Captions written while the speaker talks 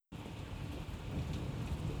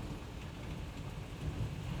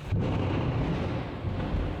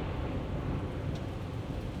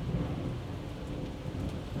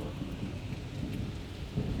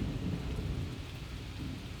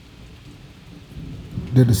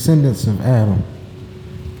the descendants of Adam.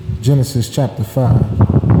 Genesis chapter 5.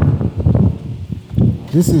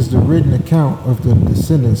 This is the written account of the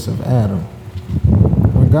descendants of Adam.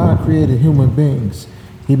 When God created human beings,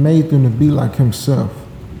 He made them to be like Himself.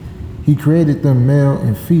 He created them male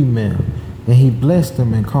and female, and He blessed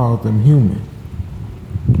them and called them human.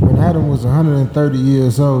 When Adam was 130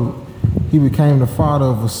 years old, he became the father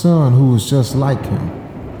of a son who was just like him,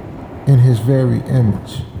 in his very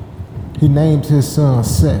image. He named his son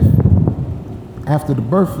Seth. After the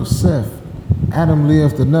birth of Seth, Adam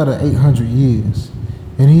lived another 800 years,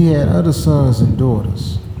 and he had other sons and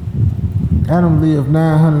daughters. Adam lived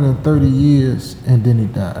 930 years, and then he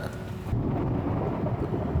died.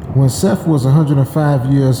 When Seth was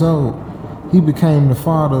 105 years old, he became the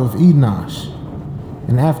father of Enosh.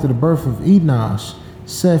 And after the birth of Enosh,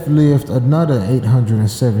 Seth lived another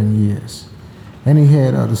 807 years, and he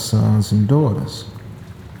had other sons and daughters.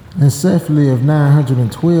 And Seth lived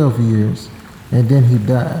 912 years, and then he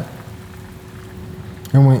died.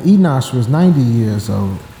 And when Enosh was 90 years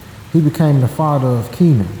old, he became the father of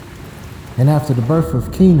Kenan. And after the birth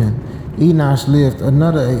of Kenan, Enosh lived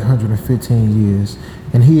another 815 years,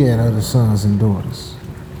 and he had other sons and daughters.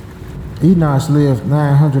 Enosh lived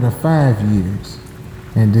 905 years,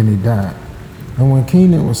 and then he died. And when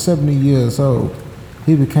Kenan was 70 years old,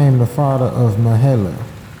 he became the father of Mahalalel.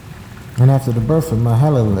 And after the birth of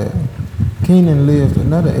Mahalalel, Kenan lived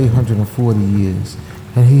another 840 years,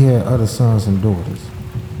 and he had other sons and daughters.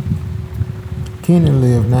 Kenan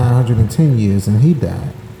lived 910 years, and he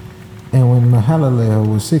died. And when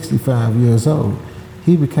Mahalalel was 65 years old,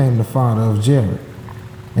 he became the father of Jared.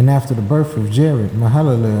 And after the birth of Jared,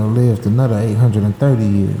 Mahalalel lived another 830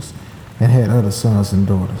 years, and had other sons and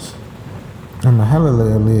daughters. And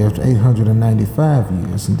Mahalalel lived 895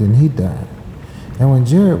 years, and then he died. And when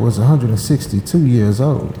Jared was 162 years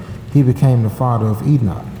old, he became the father of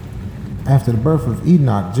Enoch. After the birth of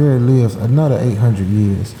Enoch, Jared lived another 800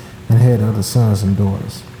 years, and had other sons and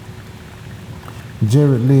daughters.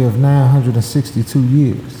 Jared lived 962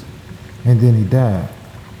 years, and then he died.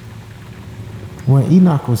 When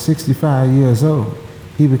Enoch was 65 years old,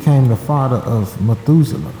 he became the father of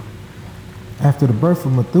Methuselah. After the birth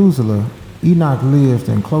of Methuselah, Enoch lived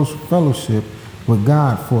in close fellowship with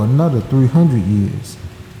God for another 300 years,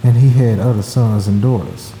 and he had other sons and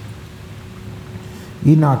daughters.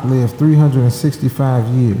 Enoch lived 365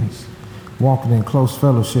 years, walking in close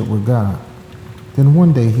fellowship with God. Then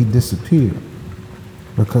one day he disappeared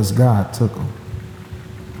because God took him.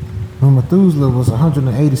 When Methuselah was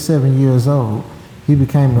 187 years old, he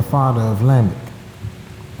became the father of Lamech.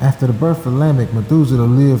 After the birth of Lamech, Methuselah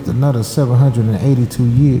lived another 782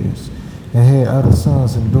 years and had other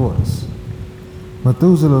sons and daughters.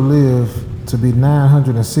 Methuselah lived to be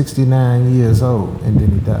 969 years old, and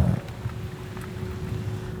then he died.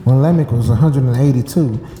 When Lamech was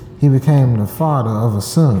 182, he became the father of a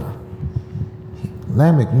son.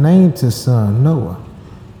 Lamech named his son Noah,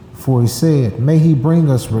 for he said, "May he bring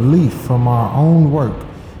us relief from our own work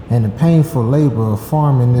and the painful labor of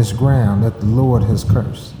farming this ground that the Lord has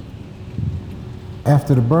cursed."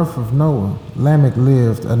 After the birth of Noah, Lamech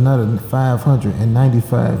lived another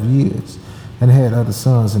 595 years and had other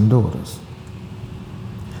sons and daughters.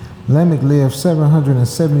 Lamech lived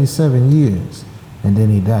 777 years, and then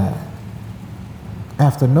he died.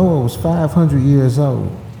 After Noah was 500 years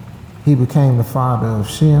old, he became the father of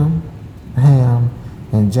Shem, Ham,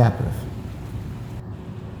 and Japheth.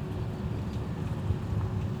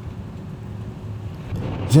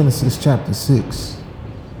 Genesis chapter 6,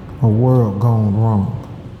 a world gone wrong.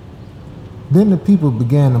 Then the people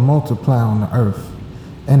began to multiply on the earth,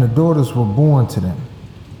 and the daughters were born to them.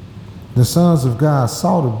 The sons of God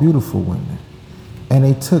saw the beautiful women, and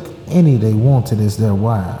they took any they wanted as their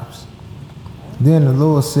wives. Then the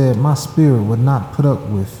Lord said, "My spirit would not put up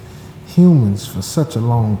with humans for such a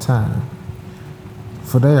long time,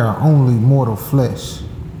 for they are only mortal flesh.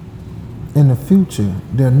 In the future,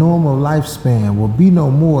 their normal lifespan will be no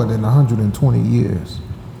more than 120 years.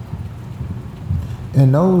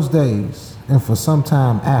 In those days, and for some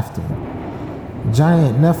time after,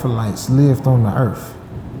 giant Nephilites lived on the earth.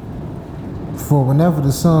 For whenever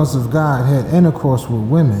the sons of God had intercourse with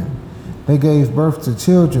women, they gave birth to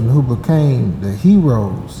children who became the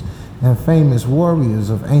heroes and famous warriors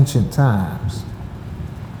of ancient times.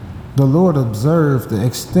 The Lord observed the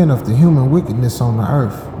extent of the human wickedness on the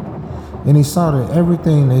earth, and he saw that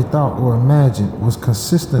everything they thought or imagined was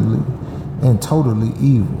consistently and totally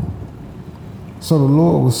evil. So the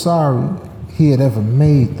Lord was sorry he had ever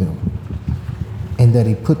made them, and that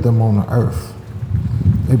he put them on the earth.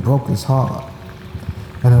 It broke his heart.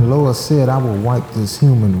 And the Lord said, I will wipe this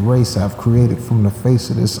human race I've created from the face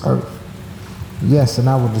of this earth. Yes, and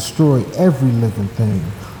I will destroy every living thing,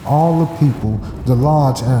 all the people, the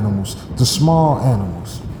large animals, the small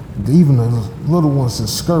animals, even the little ones that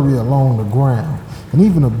scurry along the ground, and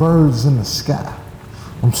even the birds in the sky.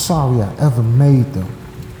 I'm sorry I ever made them.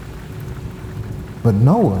 But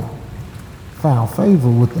Noah found favor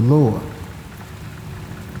with the Lord.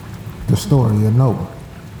 The story of Noah.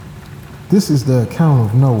 This is the account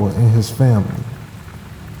of Noah and his family.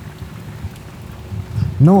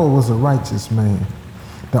 Noah was a righteous man,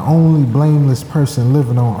 the only blameless person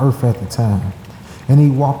living on earth at the time, and he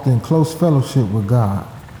walked in close fellowship with God.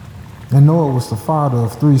 And Noah was the father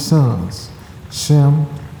of 3 sons, Shem,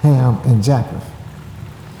 Ham, and Japheth.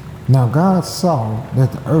 Now God saw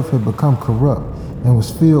that the earth had become corrupt and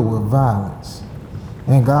was filled with violence.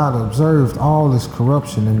 And God observed all this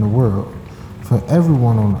corruption in the world, for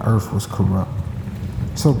everyone on the earth was corrupt.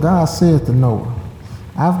 So God said to Noah,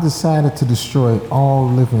 I've decided to destroy all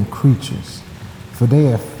living creatures, for they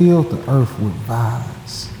have filled the earth with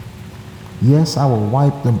violence. Yes, I will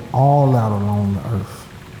wipe them all out along the earth.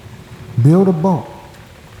 Build a boat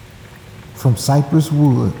from cypress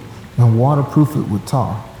wood and waterproof it with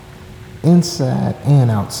tar, inside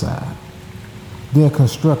and outside. Then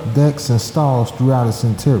construct decks and stalls throughout its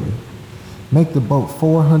interior. Make the boat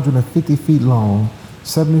 450 feet long,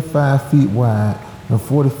 75 feet wide, and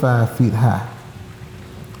 45 feet high.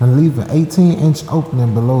 And leave an 18-inch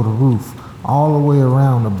opening below the roof all the way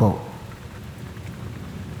around the boat.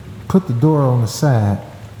 Put the door on the side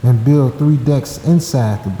and build 3 decks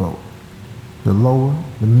inside the boat, the lower,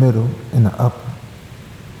 the middle, and the upper.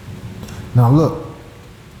 Now look,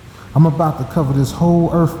 I'm about to cover this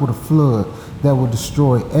whole earth with a flood that will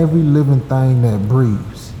destroy every living thing that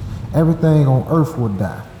breathes. Everything on earth will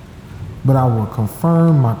die, but I will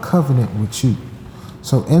confirm my covenant with you.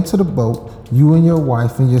 So enter the boat, you and your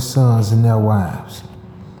wife and your sons and their wives.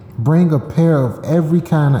 Bring a pair of every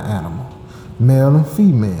kind of animal, male and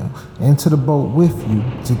female, into the boat with you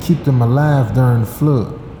to keep them alive during the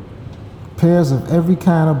flood. Pairs of every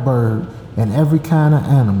kind of bird and every kind of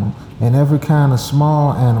animal and every kind of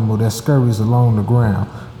small animal that scurries along the ground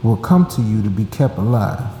will come to you to be kept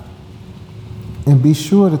alive. And be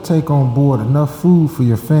sure to take on board enough food for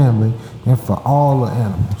your family and for all the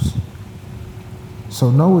animals. So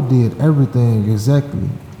Noah did everything exactly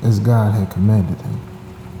as God had commanded him.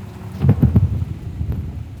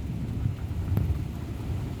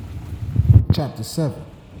 Chapter 7.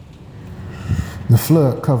 The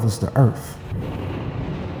flood covers the earth.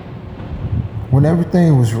 When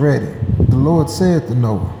everything was ready, the Lord said to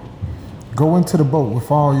Noah, go into the boat with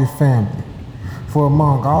all your family, for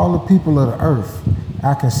among all the people of the earth,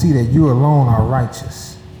 I can see that you alone are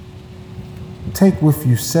righteous. Take with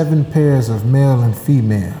you 7 pairs of male and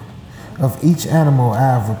female, of each animal I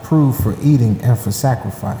have approved for eating and for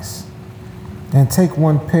sacrifice. And take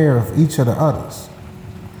 1 pair of each of the others.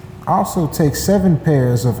 Also take 7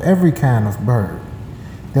 pairs of every kind of bird.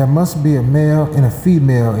 There must be a male and a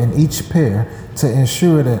female in each pair to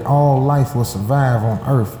ensure that all life will survive on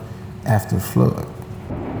earth after the flood.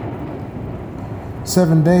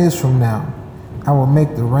 7 days from now, I will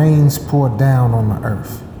make the rains pour down on the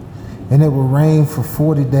earth, and it will rain for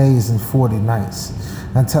 40 days and 40 nights,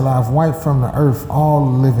 until I've wiped from the earth all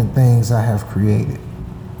the living things I have created.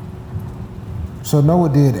 So Noah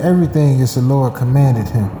did everything as the Lord commanded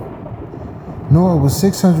him. Noah was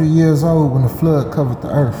 600 years old when the flood covered the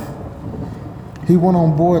earth. He went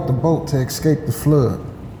on board the boat to escape the flood.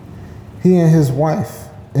 He and his wife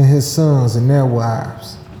and his sons and their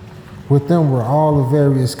wives. With them were all the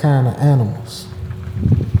various kind of animals,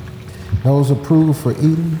 those approved for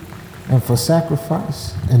eating and for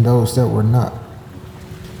sacrifice, and those that were not,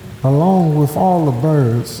 along with all the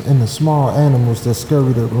birds and the small animals that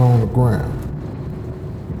scurried along the ground.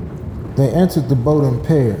 They entered the boat in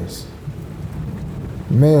pairs,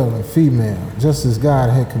 male and female, just as God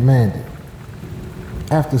had commanded.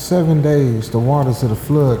 After 7 days, the waters of the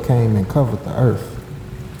flood came and covered the earth.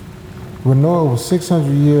 When Noah was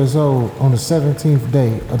 600 years old, on the 17th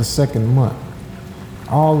day of the 2nd month,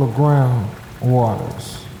 all the ground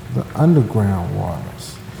waters, the underground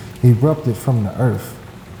waters, erupted from the earth,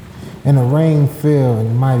 and the rain fell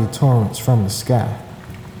in mighty torrents from the sky.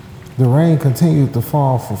 The rain continued to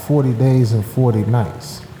fall for 40 days and 40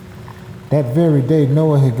 nights. That very day,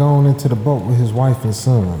 Noah had gone into the boat with his wife and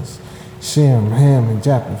sons, Shem, Ham, and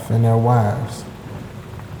Japheth, and their wives.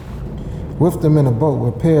 With them in the boat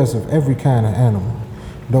were pairs of every kind of animal,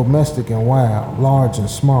 domestic and wild, large and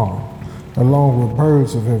small, along with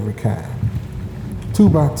birds of every kind. 2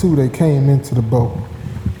 by 2 they came into the boat,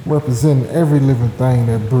 representing every living thing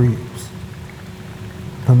that breathes.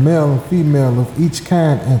 The male and female of each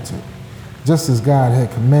kind entered, just as God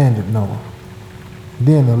had commanded Noah.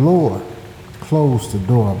 Then the Lord closed the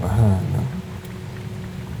door behind them.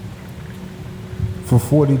 For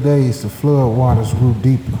 40 days the flood waters grew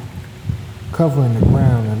deeper, covering the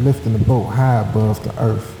ground and lifting the boat high above the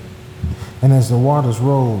earth. And as the waters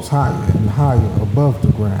rose higher and higher above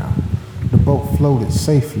the ground, the boat floated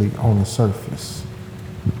safely on the surface.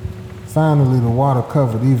 Finally, the water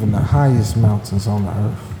covered even the highest mountains on the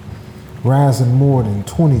earth, rising more than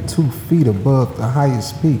 22 feet above the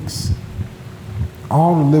highest peaks.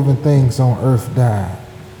 All the living things on earth died: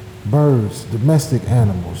 birds, domestic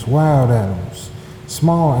animals, wild animals,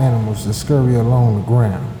 small animals that scurry along the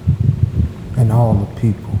ground, and all the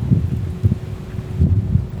people.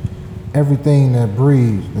 Everything that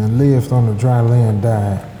breathed and lived on the dry land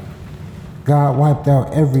died. God wiped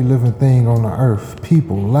out every living thing on the earth: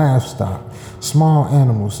 people, livestock, small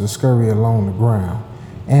animals that scurry along the ground,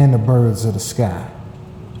 and the birds of the sky.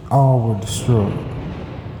 All were destroyed.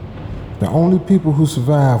 The only people who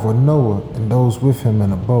survived were Noah and those with him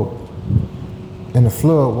in a boat. And the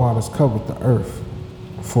flood waters covered the earth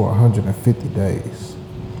for 150 days.